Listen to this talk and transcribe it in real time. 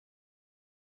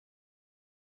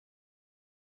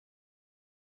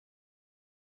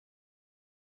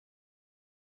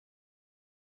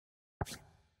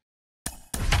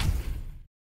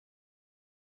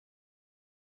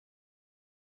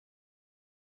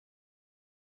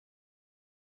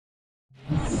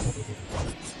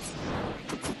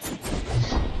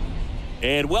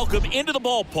And welcome into the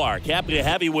ballpark. Happy to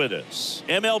have you with us.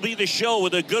 MLB The Show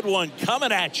with a good one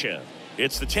coming at you.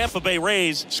 It's the Tampa Bay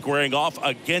Rays squaring off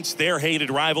against their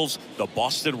hated rivals, the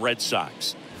Boston Red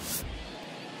Sox.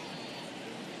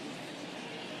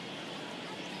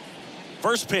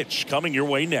 First pitch coming your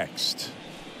way next.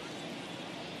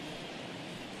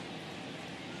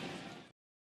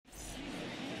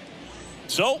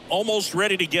 So, almost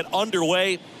ready to get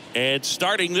underway. And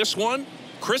starting this one,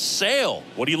 Chris Sale.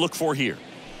 What do you look for here?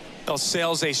 Well,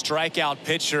 Sale's a strikeout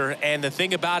pitcher, and the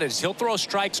thing about it is he'll throw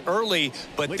strikes early,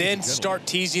 but then start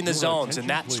teasing the zones, and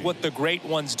that's what the great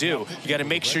ones do. You got to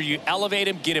make sure you elevate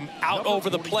him, get him out over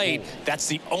the plate. That's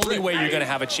the only way you're going to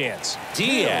have a chance.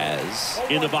 Diaz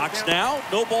in the box now.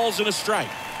 No balls and a strike.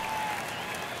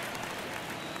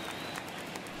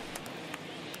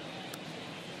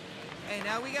 Hey,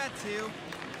 now we got two.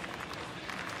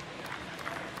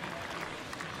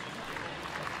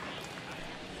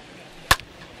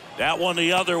 That one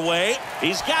the other way.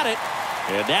 He's got it.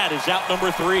 And that is out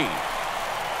number 3.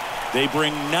 They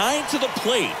bring 9 to the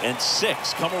plate and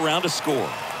 6 come around to score.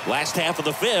 Last half of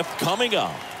the 5th coming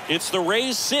up. It's the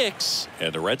Rays 6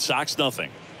 and the Red Sox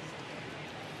nothing.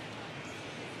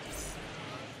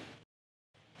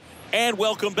 And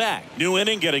welcome back. New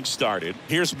inning getting started.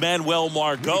 Here's Manuel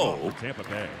Margot. Tampa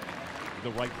Bay,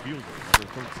 the right fielder, number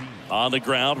 13. On the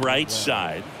ground, right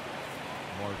side.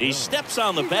 He steps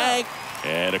on the bag.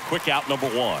 And a quick out, number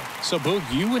 1. So, Boog,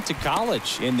 you went to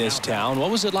college in this town. What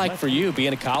was it like for you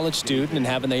being a college student and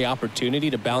having the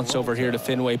opportunity to bounce over here to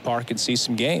Fenway Park and see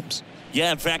some games?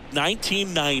 Yeah, in fact,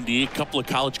 1990, a couple of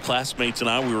college classmates and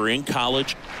I, we were in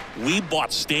college. We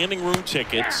bought standing room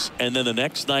tickets, and then the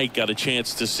next night got a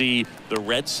chance to see the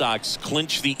Red Sox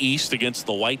clinch the East against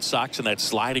the White Sox in that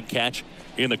sliding catch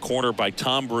in the corner by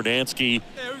Tom Brunansky.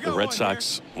 The Red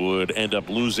Sox would end up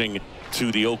losing to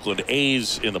the Oakland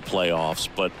A's in the playoffs,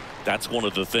 but that's one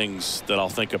of the things that I'll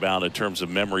think about in terms of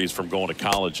memories from going to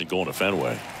college and going to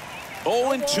Fenway.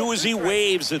 0-2 as he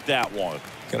waves at that one.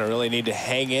 Gonna really need to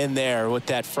hang in there with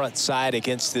that front side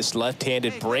against this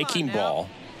left-handed breaking ball.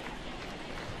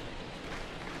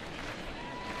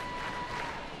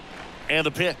 And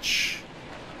the pitch.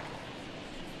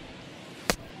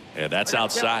 And that's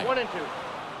outside. 1-2.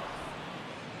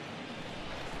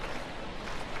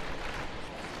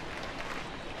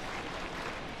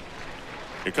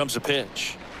 Here comes the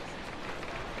pitch.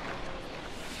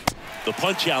 The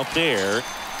punch out there.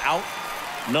 Out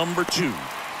number 2.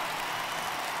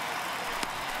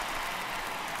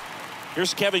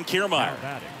 Here's Kevin Kiermaier.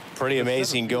 Pretty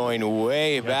amazing, going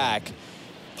way back.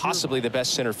 Possibly the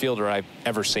best center fielder I've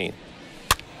ever seen.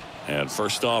 And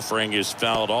first offering is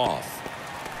fouled off.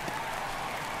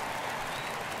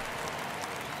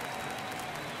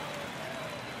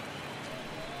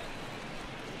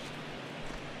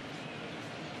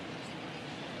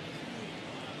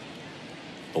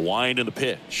 The wind and the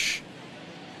pitch.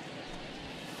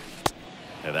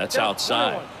 And that's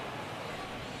outside.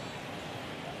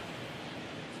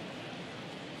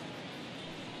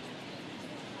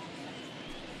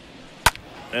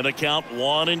 And a count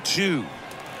 1-2.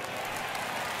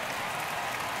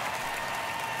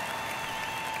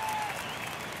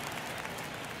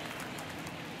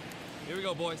 Here we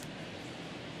go, boys.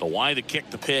 The wind to kick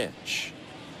the pitch.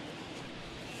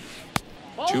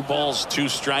 2 balls, 2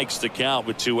 strikes to count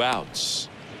with 2 outs.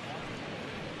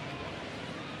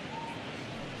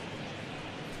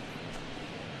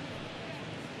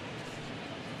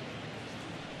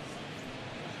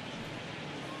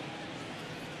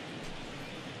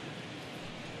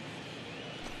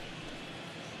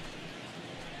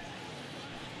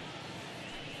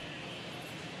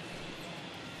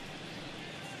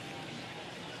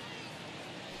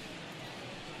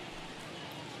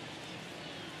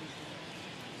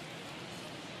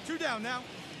 Down now.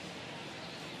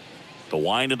 The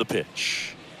wind and the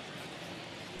pitch.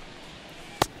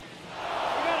 We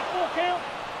got a full count.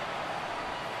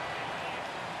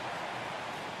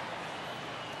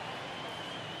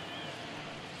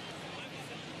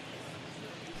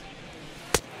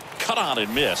 Cut on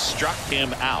and miss. Struck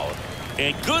him out.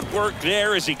 And good work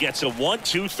there as he gets a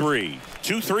 1-2-3.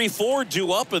 2-3-4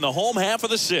 due up in the home half of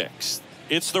the 6th.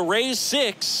 It's the Rays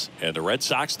 6 and the Red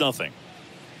Sox nothing.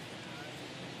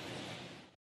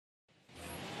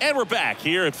 And we're back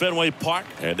here at Fenway Park.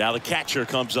 And now the catcher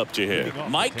comes up to hit.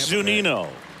 Mike Zunino.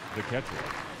 The catcher.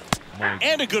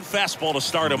 And a good fastball to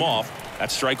start him off.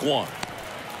 That's strike 1.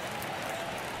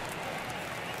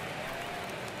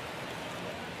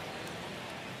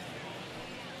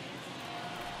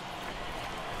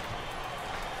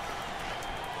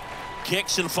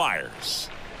 Kicks and fires.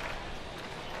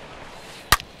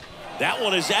 That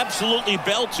one is absolutely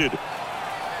belted.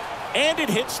 And it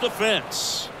hits the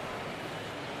fence.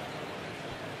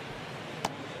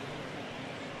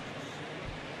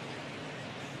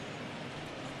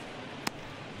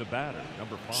 The batter,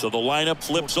 number 5. So the lineup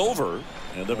flips over,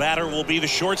 and the batter will be the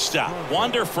shortstop,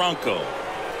 Wander Franco.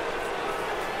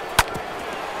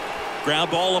 Ground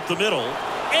ball up the middle,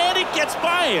 and it gets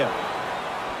by him.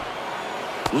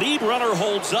 Lead runner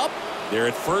holds up. They're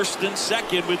at first and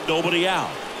second with nobody out.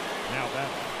 Now batter,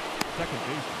 second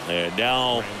baseman. And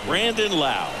now Brandon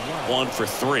Lau, 1 for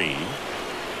 3.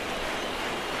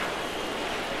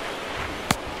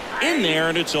 In there,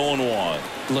 and it's 0-1.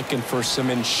 Looking for some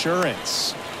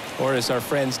insurance, or as our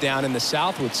friends down in the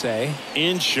South would say,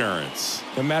 Insurance.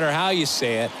 no matter how you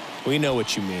say it, we know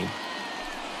what you mean.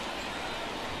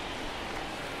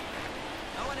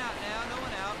 No one out now. No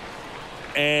one out.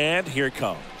 And here it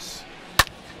comes.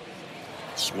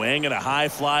 Swing and a high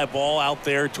fly ball out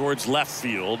there towards left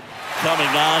field. Coming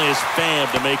on is Pham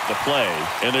to make the play,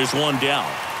 and there's one down.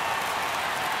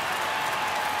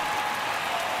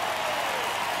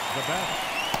 The batter,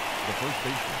 the first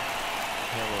baseman,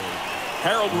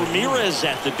 Harold Ramirez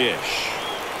at the dish.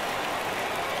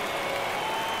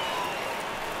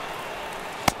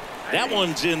 That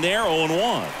one's in there, 0-1.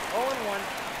 0-1.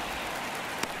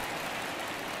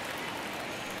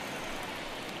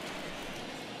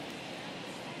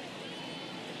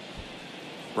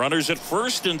 Runners at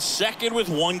first and second with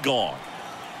one gone.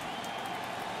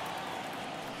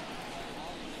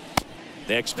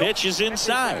 Next pitch is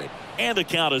inside, and the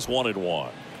count is 1-1.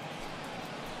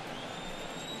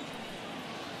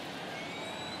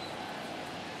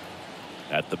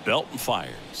 At the belt and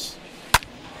fires.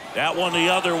 That one the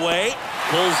other way,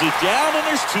 pulls it down, and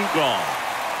there's 2 gone.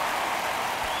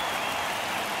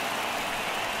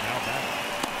 now batter,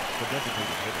 the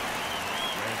designated hitter,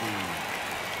 Randy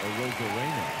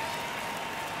Arozarena.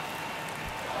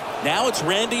 Now it's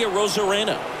Randy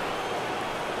Arozarena.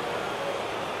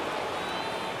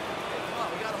 Come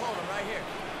on, we gotta hold him right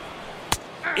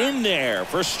here. In there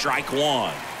for strike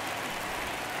 1.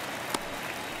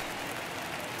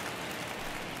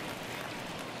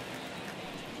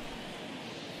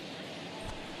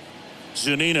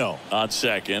 Zunino on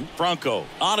second. Franco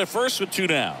on at first with 2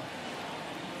 down.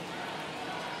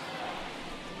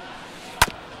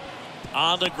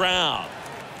 On the ground.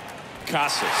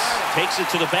 Casas takes it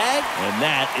to the bag, and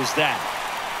that is that.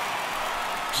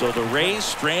 So the Rays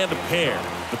strand a pair,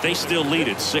 but they still lead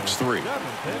it 6-3.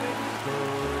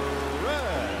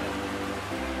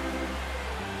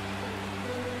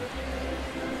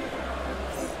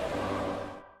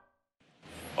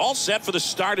 All set for the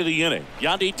start of the inning.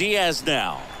 Yandy Diaz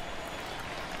now.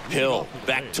 Hill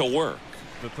back to work.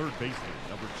 The third baseman,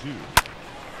 number 2.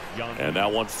 And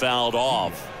that one fouled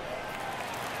off.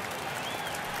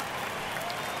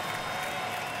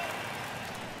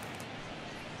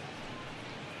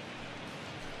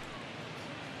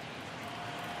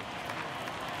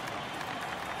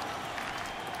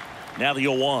 Now the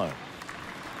 0-1.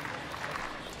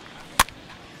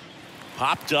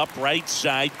 Popped up right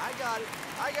side. I got it.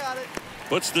 I got it.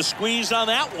 Puts the squeeze on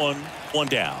that one. 1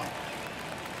 down.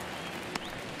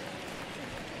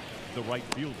 The right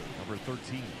fielder, number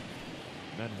 13,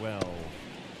 Manuel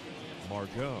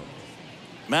Margot.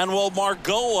 Manuel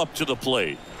Margot up to the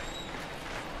plate.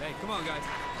 Hey, come on, guys.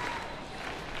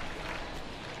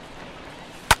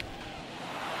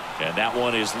 And that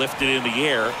one is lifted in the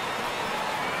air.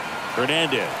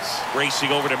 Hernandez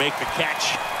racing over to make the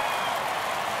catch.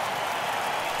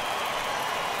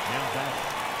 Now back,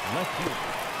 left fielder,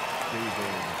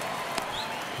 David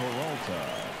Peralta.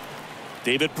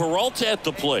 David Peralta at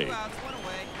the plate. 2 outs, 1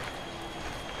 away.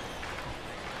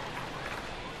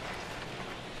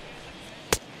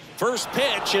 First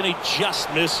pitch, and he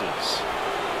just misses. There's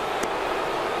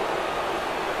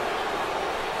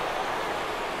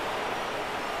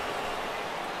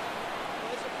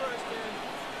the first in.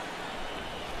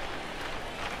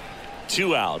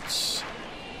 2 outs.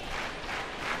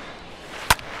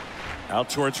 Out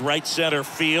towards right center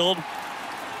field.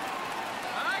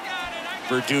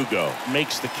 Verdugo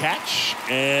makes the catch,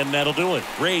 and that'll do it.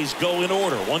 Rays go in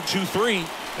order, 1, 2, 3,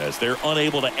 as they're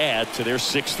unable to add to their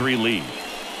 6-3 lead.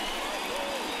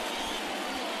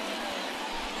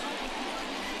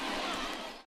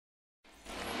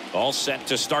 All set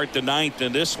to start the 9th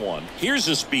in this one. Here's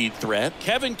a speed threat,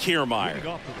 Kevin Kiermaier.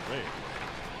 Leading off for the Rays,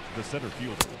 the center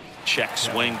fielder. Check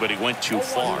swing, but he went too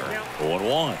far.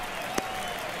 0-1.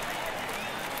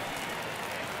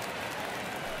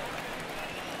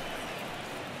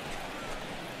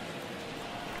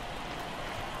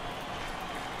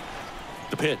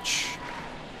 The pitch.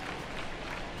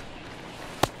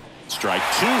 Strike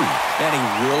two. And he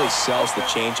really sells the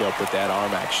changeup with that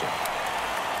arm action.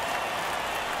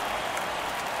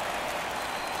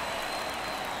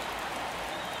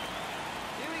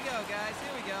 Here we go, guys.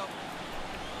 Here we go.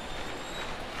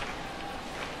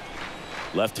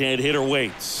 Left-hand hitter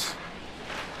waits.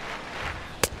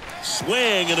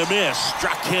 Swing and a miss.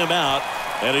 Struck him out.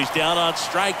 And he's down on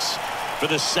strikes for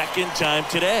the second time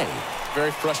today.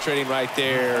 Very frustrating right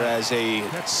there as a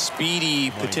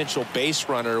speedy potential base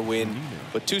runner when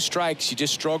with 2 strikes you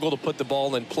just struggle to put the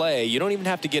ball in play. You don't even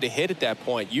have to get a hit at that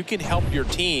point. You can help your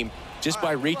team just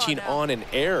by reaching on an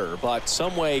error, but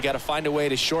some way you got to find a way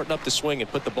to shorten up the swing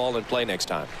and put the ball in play next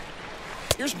time.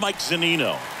 Here's Mike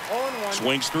Zunino. 0-1.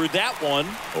 Swings through that one.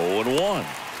 0-1.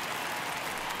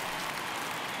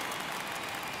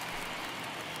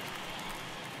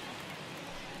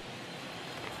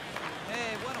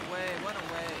 Hey, one away, one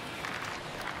away.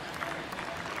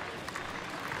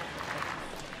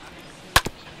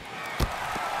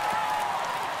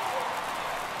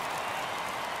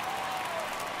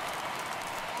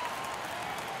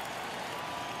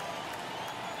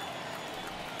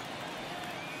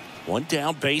 One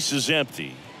down, base is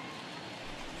empty.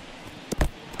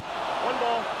 1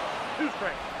 ball, 2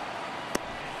 strikes.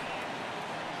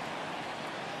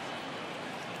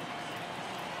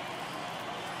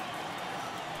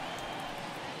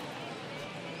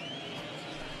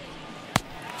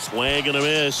 Swing and a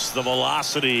miss. The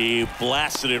velocity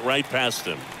blasted it right past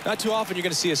him. Not too often you're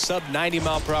going to see a sub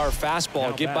 90-mile-per-hour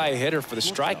fastball get by a hitter for the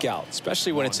strikeout,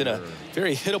 especially when it's in a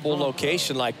very hittable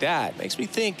location like that. Makes me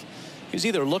think he was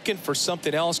either looking for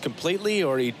something else completely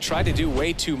or he tried to do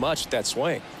way too much with that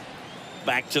swing.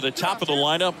 Back to the top of the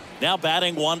lineup. Now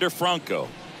batting Wander Franco.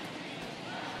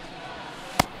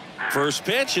 First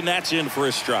pitch, and that's in for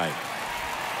a strike.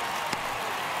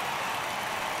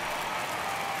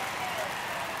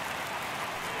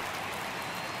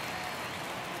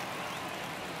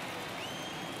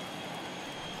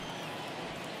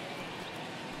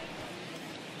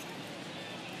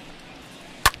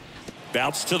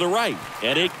 Bounce to the right,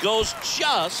 and it goes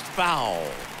just foul.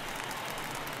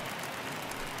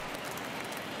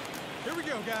 Here we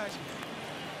go, guys.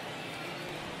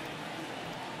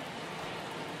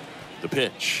 The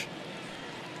pitch.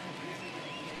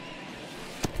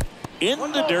 In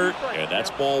the dirt, and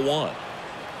that's ball 1.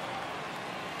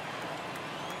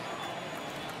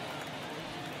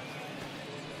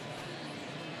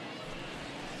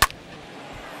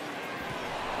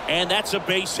 And that's a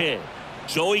base hit.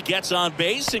 So he gets on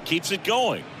base and keeps it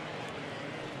going.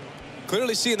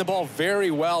 Clearly seeing the ball very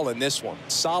well in this one.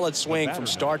 Solid swing from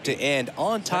start to end.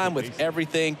 On time with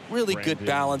everything. Really good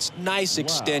balance. Nice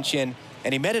extension.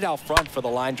 And he met it out front for the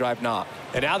line drive knock.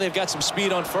 And now they've got some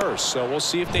speed on first. So we'll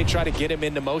see if they try to get him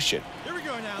into motion. Here we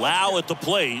go now. Lau at the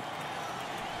plate.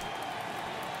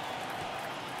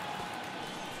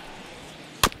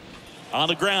 On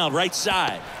the ground, right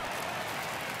side.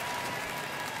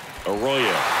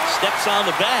 Arroyo steps on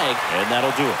the bag, and that'll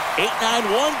do it.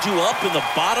 8-9-1 due up in the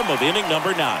bottom of inning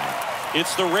number 9.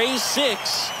 It's the Rays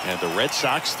 6 and the Red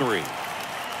Sox 3.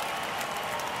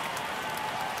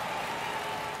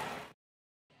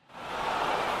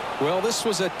 Well, this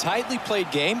was a tightly played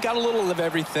game. Got a little of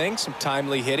everything. Some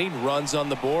timely hitting, runs on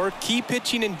the board, key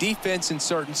pitching and defense in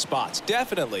certain spots.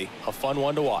 Definitely a fun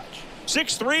one to watch.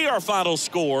 6-3 our final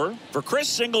score. For Chris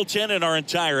Singleton and our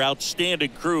entire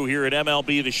outstanding crew here at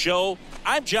MLB The Show,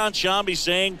 I'm John Shambi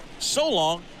saying so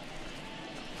long.